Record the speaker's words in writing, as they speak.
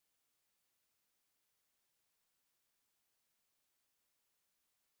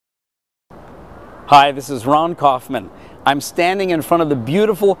Hi, this is Ron Kaufman. I'm standing in front of the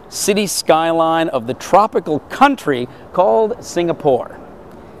beautiful city skyline of the tropical country called Singapore.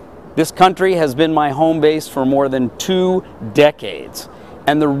 This country has been my home base for more than 2 decades.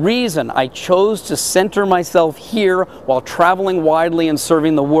 And the reason I chose to center myself here while traveling widely and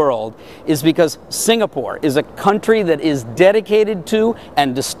serving the world is because Singapore is a country that is dedicated to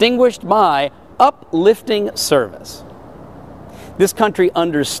and distinguished by uplifting service. This country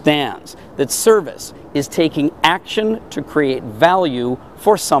understands that service is taking action to create value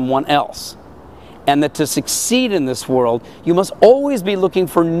for someone else. And that to succeed in this world, you must always be looking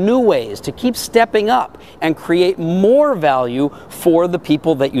for new ways to keep stepping up and create more value for the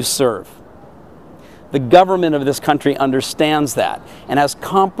people that you serve. The government of this country understands that and has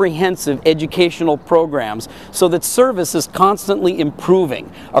comprehensive educational programs so that service is constantly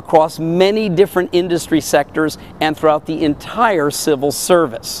improving across many different industry sectors and throughout the entire civil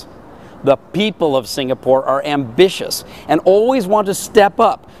service. The people of Singapore are ambitious and always want to step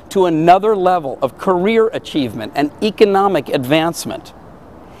up to another level of career achievement and economic advancement.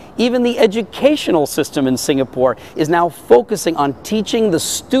 Even the educational system in Singapore is now focusing on teaching the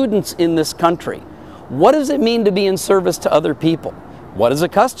students in this country. What does it mean to be in service to other people? What is a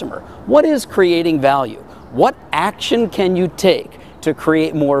customer? What is creating value? What action can you take to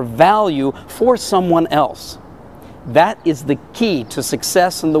create more value for someone else? That is the key to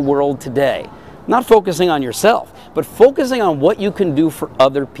success in the world today. Not focusing on yourself, but focusing on what you can do for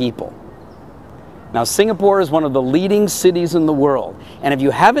other people. Now, Singapore is one of the leading cities in the world, and if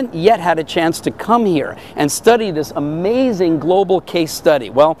you haven't yet had a chance to come here and study this amazing global case study,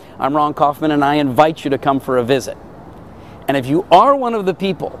 well, I'm Ron Kaufman and I invite you to come for a visit. And if you are one of the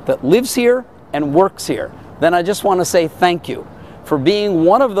people that lives here and works here, then I just want to say thank you for being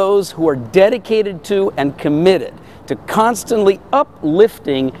one of those who are dedicated to and committed to constantly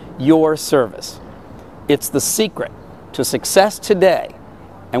uplifting your service. It's the secret to success today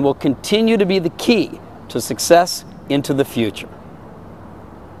and will continue to be the key to success into the future.